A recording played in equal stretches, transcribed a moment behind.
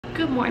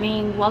Good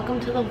morning, welcome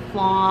to the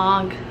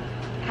vlog.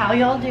 How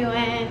y'all doing?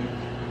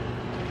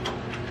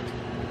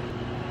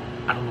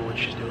 I don't know what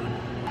she's doing.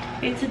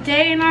 It's a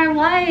day in our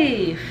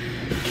life.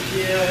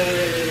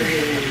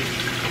 Yay!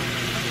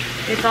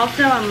 It's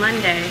also a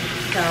Monday,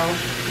 so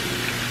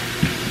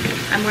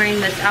I'm wearing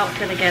this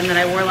outfit again that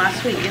I wore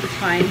last week. It's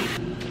fine.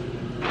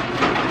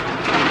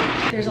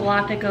 There's a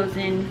lot that goes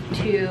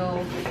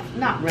into,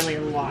 not really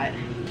a lot.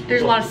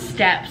 There's a lot of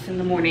steps in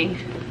the morning.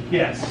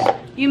 Yes.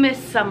 You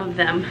missed some of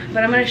them,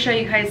 but I'm gonna show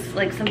you guys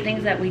like some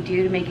things that we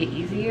do to make it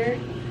easier.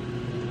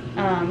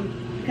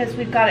 Because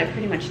we've got it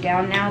pretty much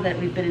down now that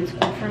we've been in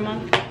school for a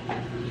month.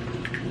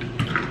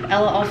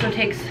 Ella also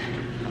takes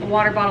a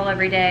water bottle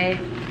every day,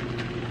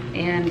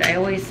 and I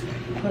always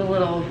put a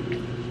little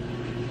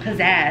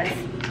pizzazz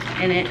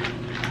in it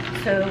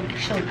so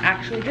she'll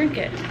actually drink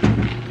it.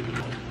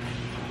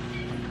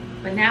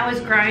 But now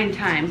is grind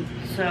time,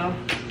 so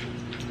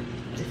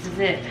this is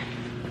it.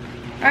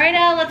 All right,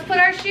 Elle, let's put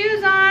our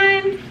shoes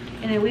on.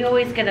 And then we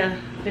always get a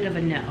bit of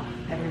a no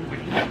every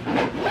morning.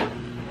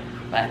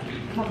 But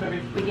Come on,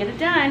 baby. we get it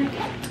done.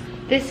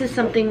 This is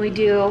something we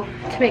do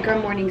to make our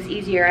mornings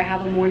easier. I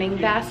have a morning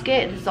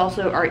basket. This is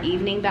also our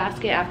evening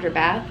basket after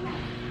bath.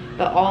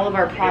 But all of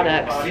our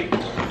products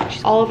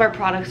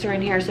are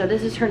in here. So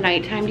this is her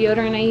nighttime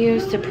deodorant I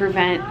use to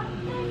prevent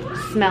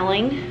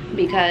smelling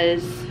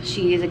because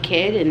she is a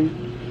kid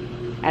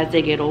and as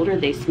they get older,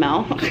 they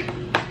smell.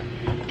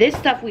 This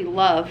stuff we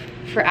love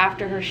for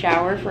after her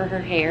shower for her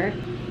hair.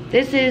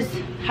 This is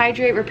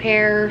Hydrate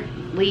Repair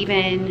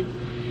Leave-In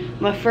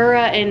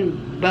Mafura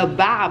and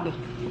Baobab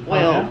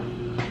oil.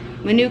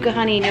 Manuka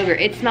honey and yogurt.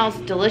 It smells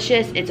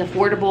delicious. It's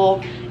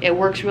affordable. It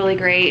works really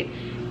great.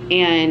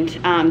 And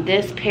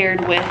this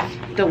paired with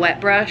the wet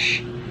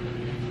brush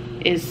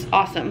is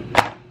awesome.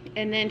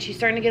 And then she's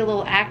starting to get a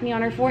little acne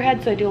on her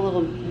forehead, so I do a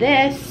little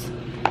this.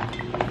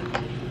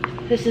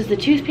 This is the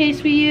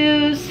toothpaste we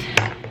use.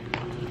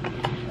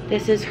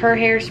 This is her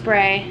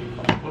hairspray.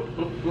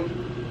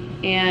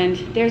 And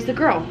there's the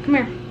girl. Come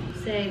here.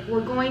 Say,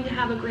 we're going to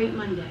have a great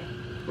Monday.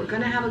 We're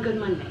gonna have a good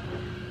Monday.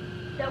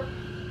 Nope.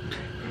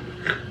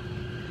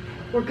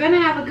 We're gonna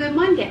have a good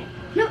Monday.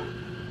 Nope.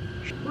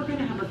 We're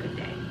gonna have a good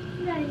day.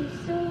 That is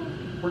so...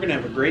 We're gonna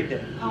have a great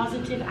day.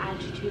 Positive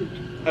attitude.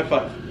 High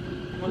five.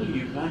 Look at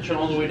you matching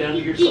all the way down to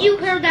your Did you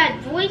socks. hear that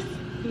voice?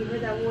 You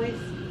heard that voice?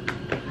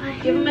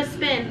 Give him a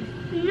spin.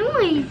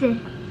 Noise.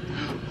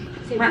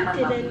 Say, what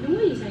did that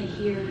noise I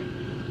hear?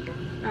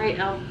 All right,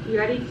 Elle, you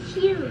ready?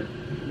 Here.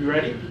 You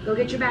ready? Go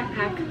get your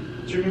backpack.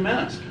 It's your new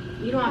mask.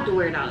 You don't have to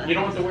wear it out. You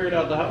don't have to wear it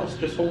out of the house.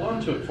 Just hold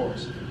on to it for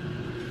us.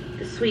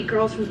 The sweet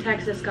girls from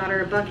Texas got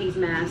her a Buc-ee's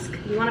mask.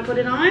 You want to put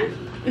it on?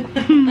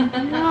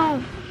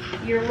 No.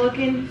 You're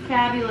looking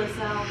fabulous,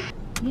 Elle.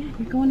 Yeah,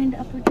 you're going into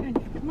upward trend.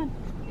 Come on.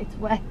 It's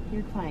wet.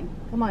 You're fine.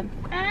 Come on.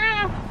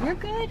 Ah, You're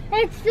good.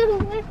 it's still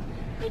wet.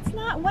 It's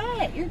not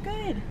wet. You're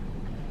good.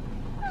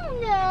 Oh,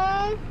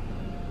 no.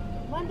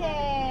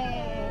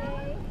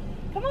 Monday.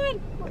 Come on.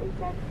 What is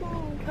that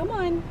thing? Come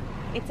on.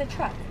 It's a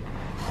truck.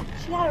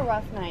 She had a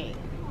rough night.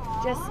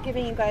 Just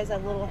giving you guys a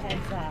little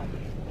heads up.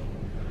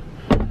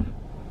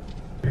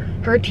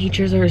 Her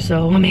teachers are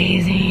so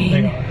amazing.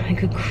 They are. I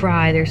could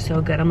cry. They're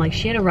so good. I'm like,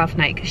 she had a rough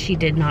night because she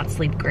did not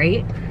sleep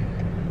great.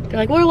 They're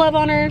like, we'll love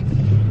on her.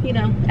 You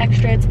know,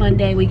 extra. It's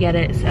Monday. We get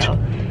it. So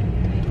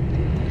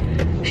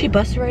she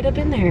busted right up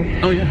in there.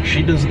 Oh yeah,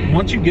 she does.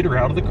 Once you get her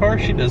out of the car,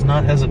 she does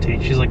not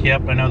hesitate. She's like,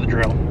 yep, I know the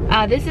drill.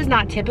 This is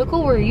not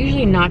typical. We're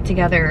usually not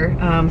together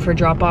for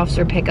drop-offs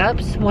or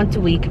pickups. Once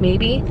a week,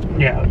 maybe.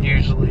 Yeah,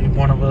 usually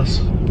one of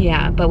us.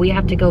 Yeah, but we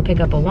have to go pick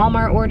up a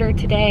Walmart order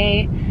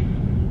today.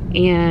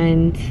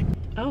 And,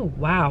 oh,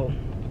 wow.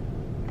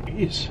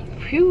 Jeez.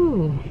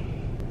 Phew.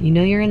 You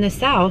know you're in the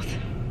South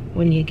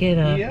when you get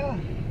a Yeah.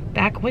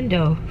 back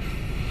window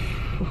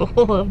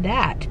full of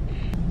that.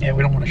 Yeah,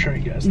 we don't want to show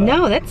you guys that.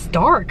 No, that's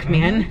dark,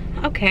 man.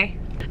 Okay.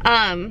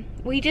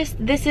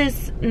 This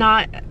is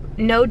not,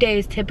 no day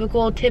is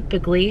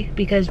typically,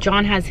 because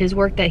John has his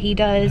work that he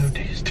does. No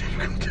day is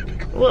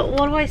typical.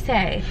 What do I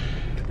say?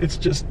 It's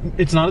just,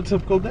 it's not a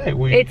typical day.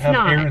 We It's have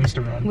not. errands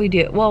to run. We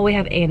do. Well, we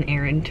have an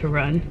errand to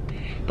run,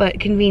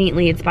 but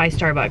conveniently it's by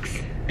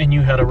Starbucks. And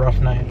you had a rough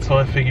night, so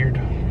I figured.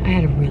 I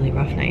had a really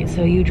rough night,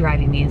 so you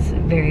driving me is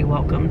very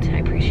welcomed. I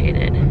appreciate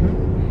it.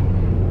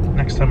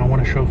 Next time I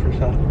want a chauffeur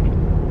tie.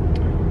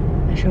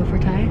 A chauffeur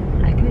tie?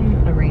 I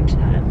can arrange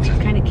that. It's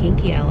kind of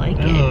kinky. I like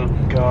it. Oh,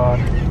 God.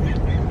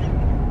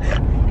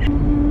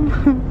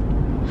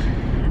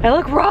 I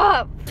look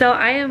rough. So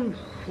I am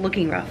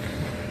looking rough.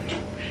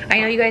 I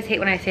know you guys hate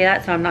when I say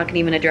that, so I'm not gonna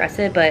even address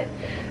it, but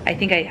I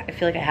think I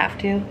feel like I have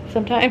to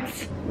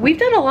sometimes. We've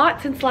done a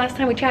lot since last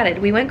time we chatted.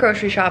 We went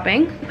grocery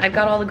shopping. I've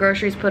got all the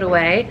groceries put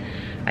away.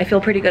 I feel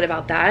pretty good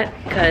about that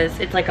because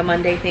it's like a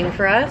Monday thing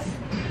for us.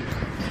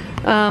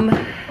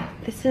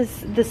 This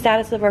is the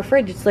status of our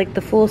fridge. It's like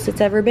the fullest it's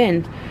ever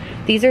been.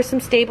 These are some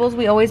staples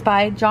we always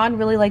buy. John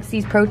really likes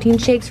these protein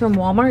shakes from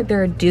Walmart.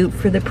 They're a dupe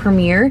for the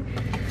Premier.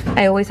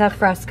 I always have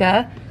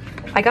Fresca.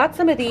 I got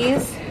some of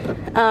these.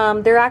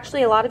 They're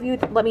actually, a lot of you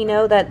let me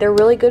know that they're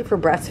really good for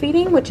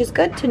breastfeeding, which is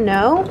good to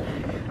know.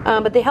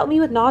 But they help me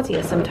with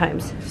nausea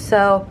sometimes.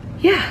 So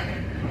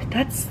yeah,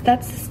 that's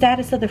the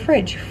status of the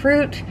fridge.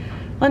 Fruit,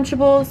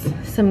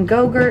 Lunchables, some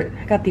Go-Gurt.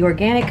 I got the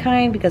organic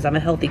kind because I'm a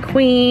healthy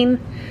queen.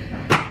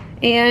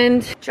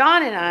 And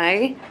John and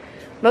I,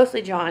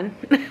 mostly John,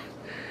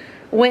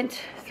 went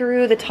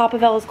through the top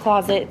of Ella's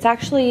closet. It's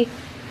actually,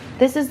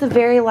 this is the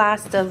very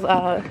last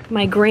of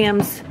my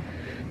Graham's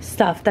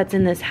stuff that's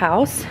in this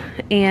house.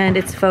 And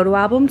it's photo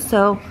albums,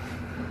 so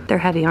they're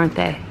heavy, aren't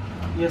they?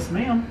 Yes,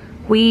 ma'am.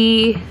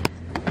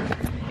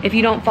 If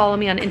you don't follow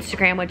me on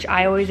Instagram, which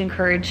I always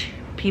encourage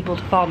people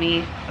to follow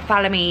me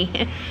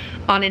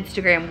on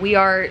Instagram, we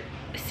are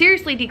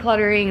seriously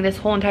decluttering this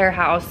whole entire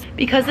house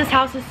because this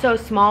house is so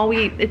small.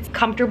 It's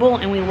comfortable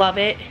and we love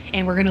it,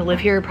 and we're gonna live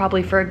here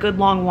probably for a good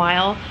long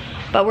while,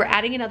 but we're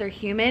adding another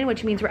human,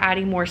 which means we're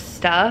adding more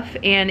stuff.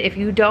 And if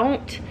you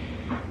don't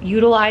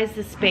utilize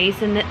the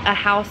space in a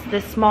house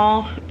this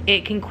small,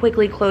 it can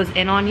quickly close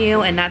in on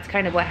you, and that's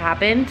kind of what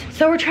happened.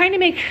 So we're trying to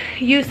make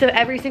use of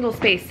every single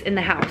space in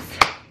the house.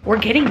 We're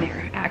getting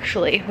there,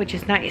 actually, which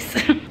is nice.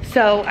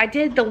 So I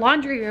did the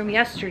laundry room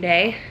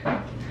yesterday.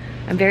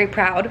 I'm very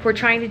proud. We're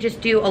trying to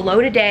just do a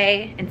load a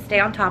day and stay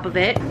on top of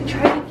it. We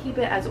try to keep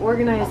it as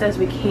organized as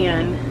we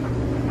can.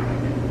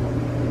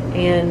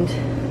 And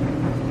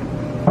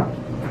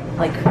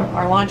like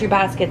our laundry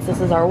baskets, this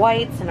is our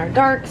whites and our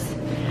darks.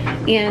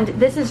 And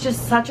this is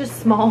just such a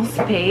small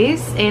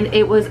space, and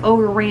it was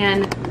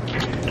overran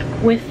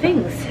with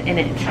things in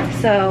it.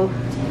 So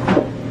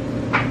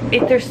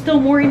there's still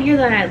more in here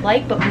than I'd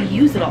like, but we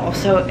use it all,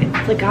 so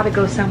it's like gotta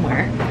go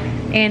somewhere.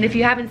 And if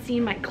you haven't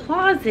seen my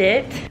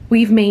closet,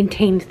 we've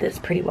maintained this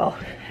pretty well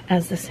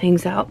as this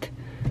hangs out.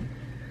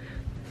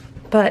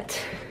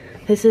 But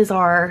this is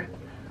our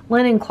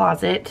linen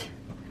closet,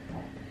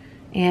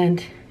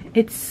 and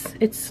it's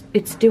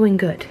doing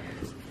good.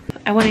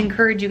 I want to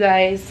encourage you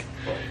guys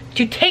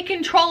to take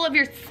control of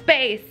your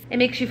space. It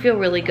makes you feel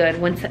really good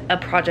once a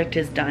project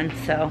is done.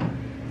 So,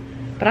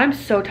 but I'm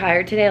so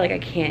tired today, like I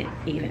can't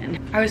even.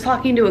 I was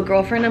talking to a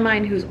girlfriend of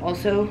mine who's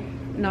also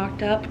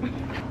knocked up,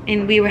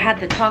 and we had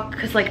the talk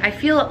because like I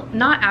feel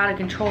not out of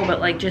control, but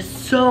like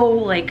just so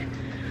like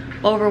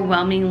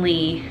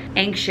overwhelmingly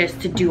anxious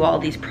to do all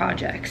these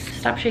projects.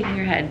 Stop shaking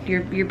your head.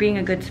 You're being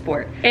a good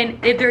sport,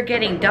 and if they're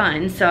getting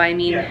done, so I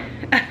mean,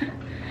 yeah.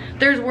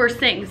 There's worse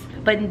things,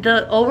 but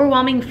the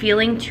overwhelming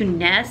feeling to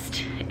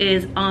nest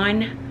is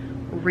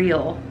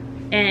unreal.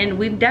 And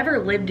we've never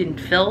lived in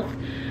filth,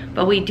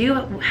 but we do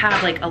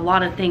have like a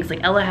lot of things. Like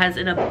Ella has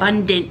an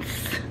abundance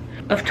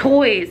of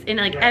toys in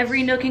like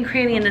every nook and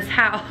cranny in this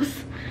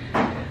house.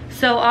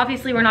 So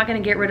obviously we're not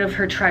gonna get rid of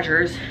her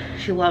treasures.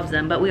 She loves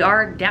them, but we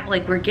are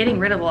we're getting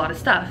rid of a lot of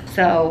stuff.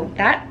 So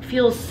that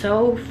feels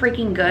so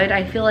freaking good.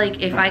 I feel like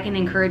if I can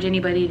encourage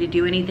anybody to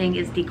do anything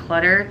is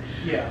declutter.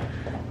 Yeah.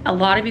 A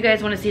lot of you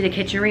guys wanna see the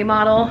kitchen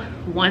remodel.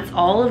 Once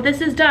all of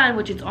this is done,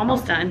 which it's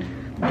almost done,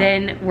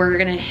 then we're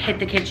gonna hit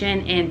the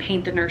kitchen and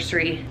paint the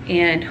nursery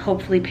and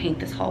hopefully paint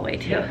this hallway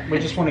too. Yeah, we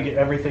just wanna get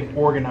everything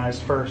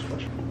organized first.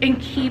 And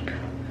keep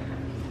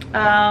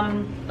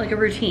like a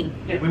routine.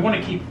 Yeah, we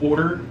wanna keep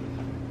order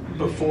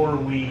before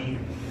we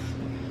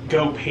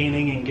go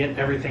painting and get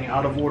everything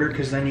out of order,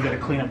 because then you got to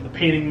clean up the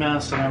painting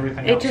mess and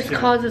everything else. It just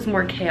causes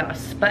more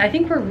chaos. But I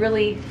think we're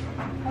really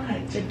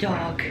the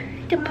dog,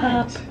 the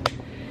pup,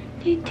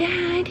 the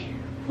dad.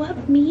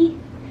 Want me?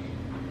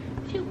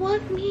 Do you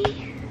want me?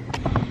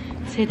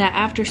 Say that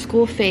after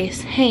school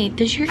face. Hey,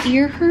 does your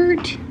ear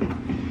hurt?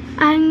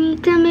 I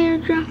need some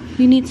eardrops.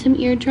 You need some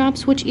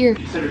eardrops? Which ear?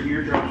 She said her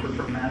eardrops were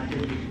from Matt.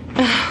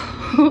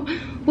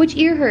 Which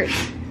ear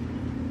hurts?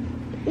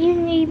 You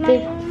need my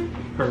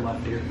Her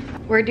left ear.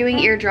 We're doing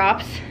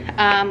eardrops.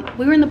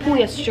 We were in the pool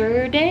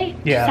yesterday.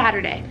 Yeah.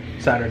 Saturday.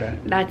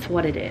 That's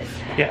what it is.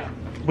 Yeah.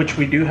 Which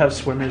we do have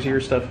swimmer's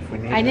ear stuff if we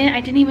need. I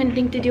didn't even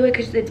think to do it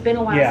because it's been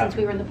a while since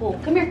we were in the pool.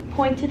 Come here.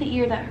 Point to the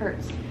ear that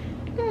hurts.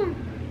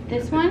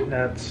 This one?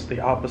 That's the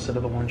opposite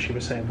of the one she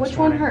was saying. Which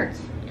one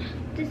hurts?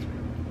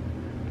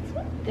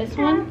 This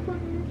one?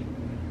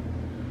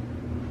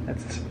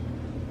 That's.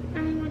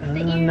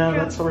 No,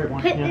 that's the right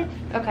one. Yeah.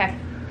 Okay.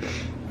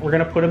 We're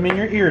gonna put them in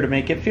your ear to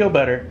make it feel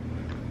better.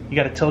 You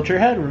gotta tilt your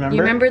head, remember?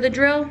 You remember the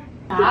drill?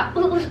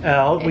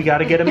 Elle, we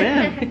gotta get them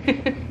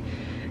in.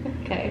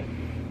 Okay.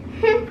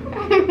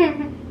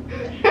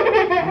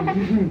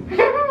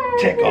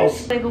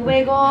 Tickles. Wiggle,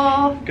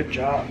 wiggle. Good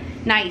job.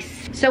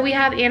 Nice. So we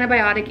have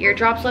antibiotic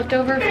eardrops left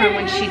over from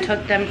when she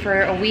took them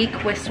for a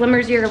week with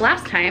swimmer's ear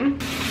last time.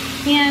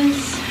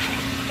 Hands.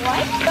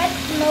 What? That's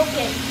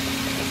smoking.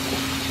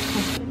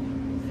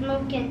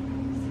 Smoking.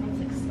 Sounds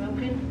like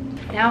smoking.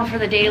 Now for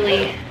the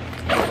daily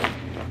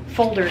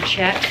folder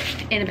check.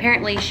 And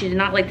apparently she did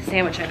not like the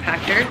sandwich I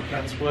packed her.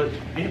 That's what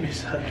Amy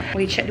said.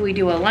 We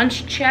do a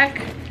lunch check.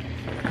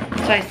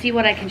 So I see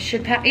what I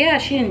should pack. Yeah,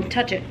 she didn't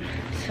touch it.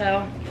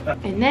 So,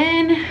 and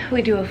then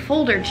we do a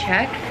folder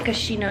check because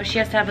she knows she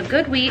has to have a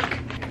good week.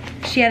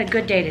 She had a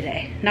good day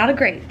today. Not a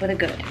great, but a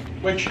good.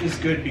 Which is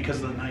good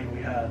because of the night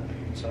we had,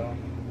 so.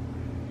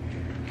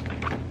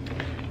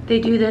 They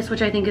do this,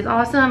 which I think is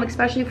awesome,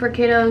 especially for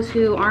kiddos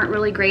who aren't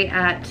really great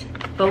at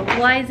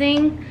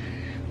vocalizing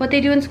what they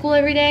do in school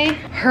every day.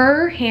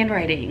 Her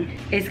handwriting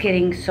is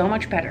getting so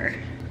much better.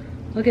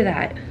 Look at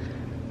that.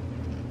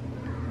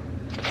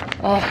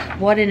 Oh,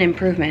 what an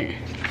improvement.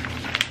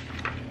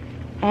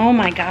 Oh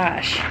my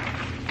gosh.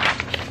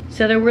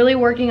 So they're really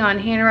working on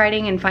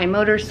handwriting and fine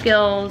motor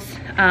skills,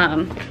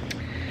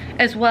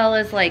 as well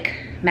as like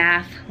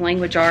math,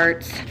 language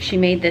arts. She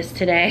made this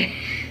today,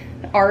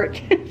 art.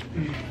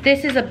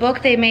 This is a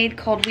book they made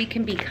called We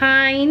Can Be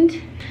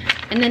Kind.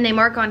 And then they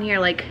mark on here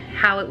like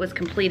how it was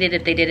completed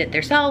if they did it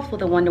themselves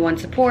with a one-to-one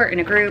support in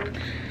a group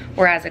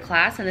or as a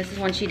class. And this is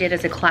one she did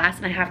as a class,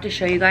 and I have to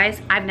show you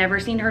guys. I've never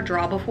seen her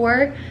draw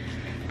before,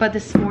 but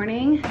this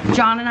morning,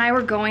 John and I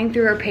were going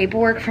through her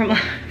paperwork from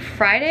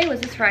Friday,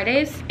 was this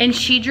Friday's? And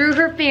she drew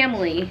her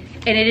family,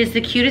 and it is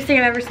the cutest thing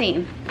I've ever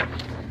seen.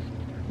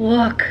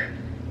 Look.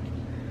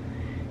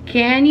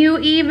 Can you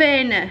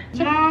even?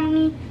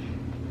 Mommy.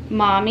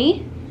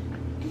 Mommy?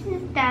 This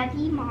is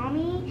Daddy,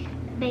 Mommy,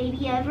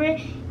 Baby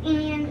Everett,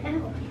 and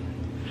Ella.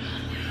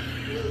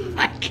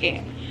 I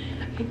can't.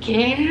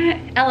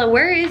 Ella,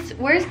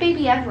 where's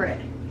Baby Everett?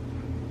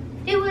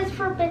 It was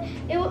for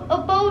a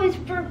bow is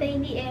for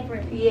Baby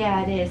Everett.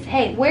 Yeah, it is.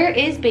 Hey, where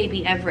is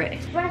Baby Everett?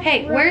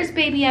 Hey, where's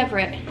Baby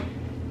Everett?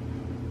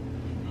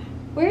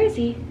 Where is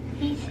he?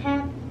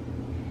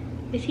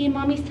 Is he in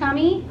Mommy's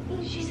tummy?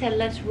 She said,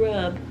 let's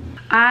rub.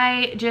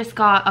 I just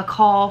got a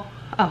call.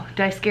 Oh,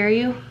 did I scare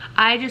you?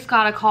 I just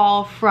got a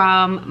call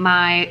from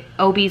my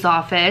OB's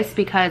office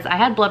because I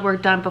had blood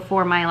work done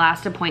before my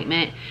last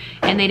appointment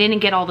and they didn't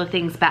get all the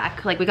things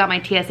back. Like we got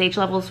my TSH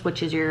levels,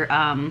 which is your,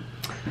 I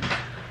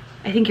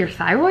think your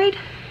thyroid,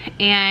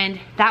 and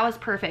that was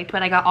perfect,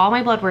 but I got all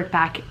my blood work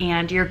back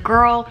and your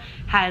girl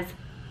has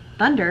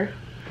thunder.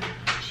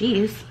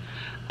 Jeez.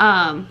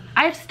 I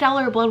have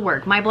stellar blood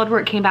work. My blood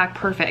work came back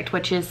perfect,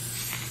 which is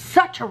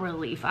such a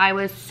relief. I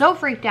was so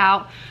freaked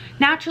out.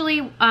 Naturally,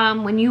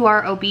 when you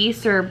are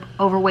obese or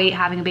overweight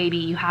having a baby,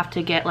 you have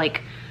to get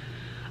like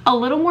a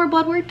little more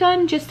blood work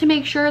done just to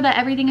make sure that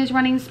everything is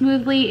running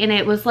smoothly. And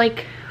it was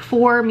like,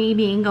 for me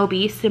being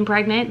obese and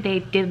pregnant, they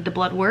did the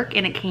blood work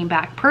and it came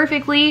back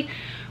perfectly,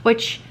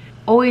 which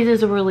always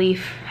is a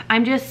relief.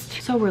 I'm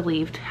just so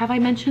relieved. Have I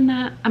mentioned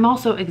that? I'm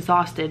also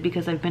exhausted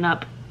because I've been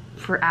up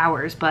for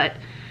hours, but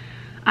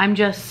I'm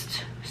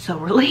just so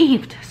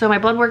relieved. So my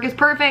blood work is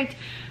perfect.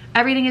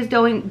 Everything is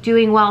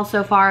doing well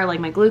so far. Like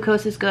my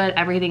glucose is good.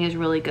 Everything is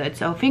really good.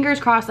 So fingers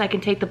crossed I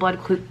can take the blood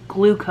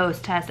glucose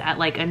test at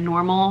like a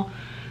normal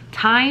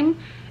time,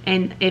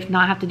 and if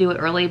not have to do it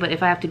early. But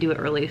if I have to do it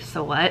early,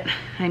 so what?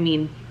 I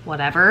mean,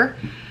 whatever.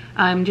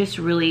 I'm just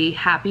really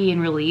happy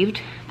and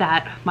relieved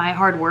that my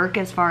hard work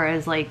as far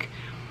as like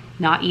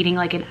not eating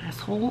like an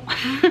asshole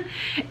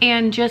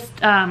and just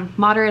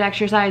moderate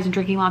exercise and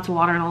drinking lots of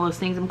water and all those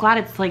things, I'm glad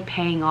it's like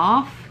paying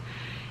off,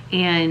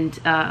 and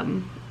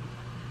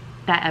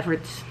that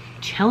Everett's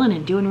chilling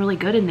and doing really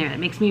good in there. It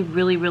makes me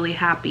really, really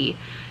happy.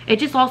 It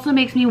just also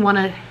makes me want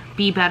to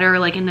be better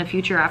like in the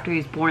future after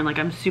he's born. Like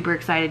I'm super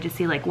excited to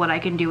see like what I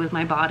can do with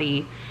my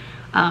body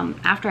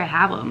after I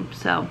have him.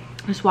 So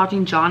just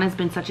watching John has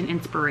been such an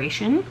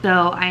inspiration.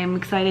 So I am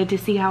excited to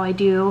see how I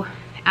do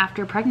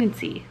after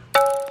pregnancy.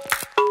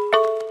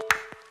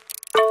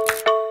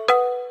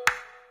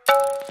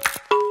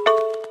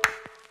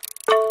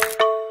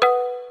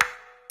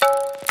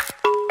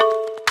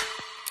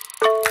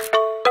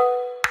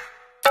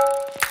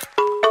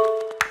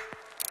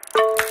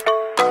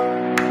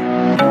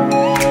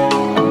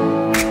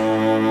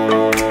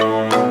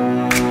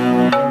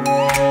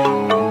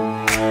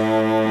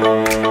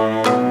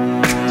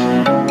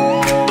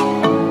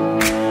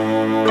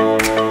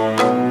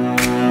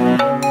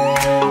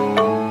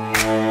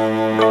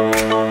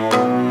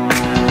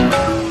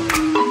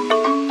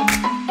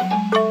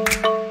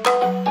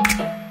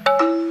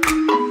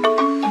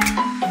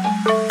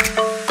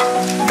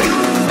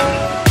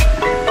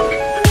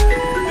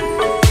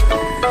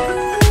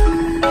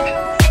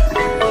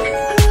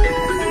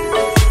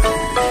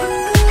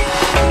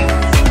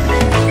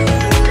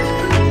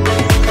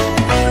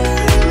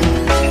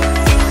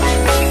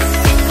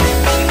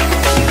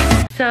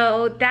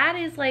 So that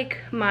is like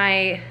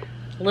my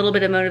little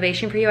bit of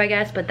motivation for you, I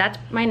guess, but that's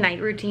my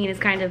night routine is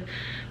kind of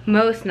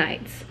most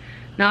nights,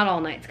 not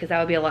all nights, because that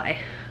would be a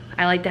lie.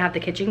 I like to have the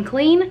kitchen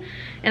clean,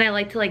 and I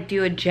like to like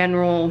do a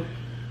general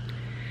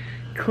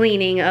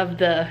cleaning of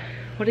the,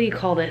 what do you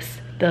call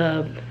this?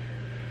 The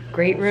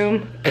great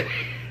room?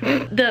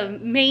 The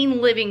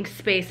main living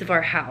space of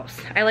our house.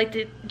 I like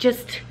to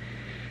just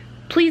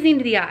pleasing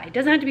to the eye. It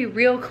doesn't have to be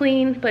real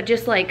clean, but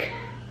just like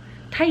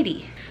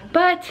tidy.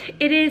 But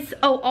it is,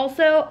 oh,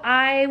 also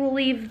I will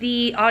leave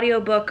the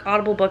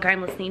audible book I'm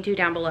listening to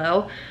down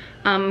below.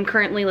 I'm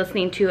currently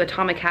listening to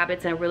Atomic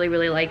Habits and I really,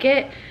 really like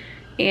it.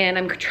 And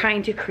I'm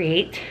trying to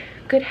create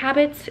good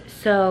habits.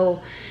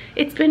 So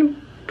it's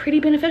been pretty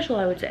beneficial,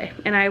 I would say.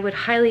 And I would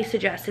highly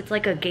suggest. It's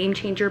like a game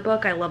changer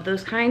book. I love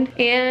those kind.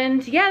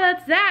 And yeah,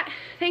 that's that.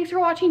 Thanks for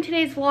watching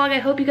today's vlog. I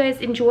hope you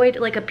guys enjoyed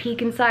like a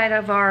peek inside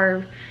of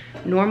our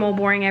normal,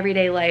 boring,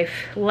 everyday life.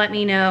 Let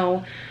me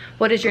know,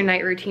 what does your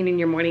night routine and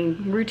your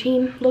morning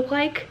routine look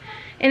like?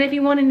 And if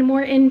you want a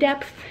more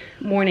in-depth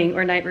morning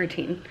or night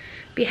routine,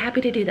 be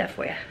happy to do that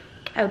for you.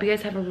 I hope you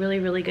guys have a really,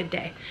 really good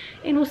day.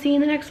 And we'll see you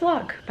in the next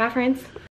vlog. Bye, friends.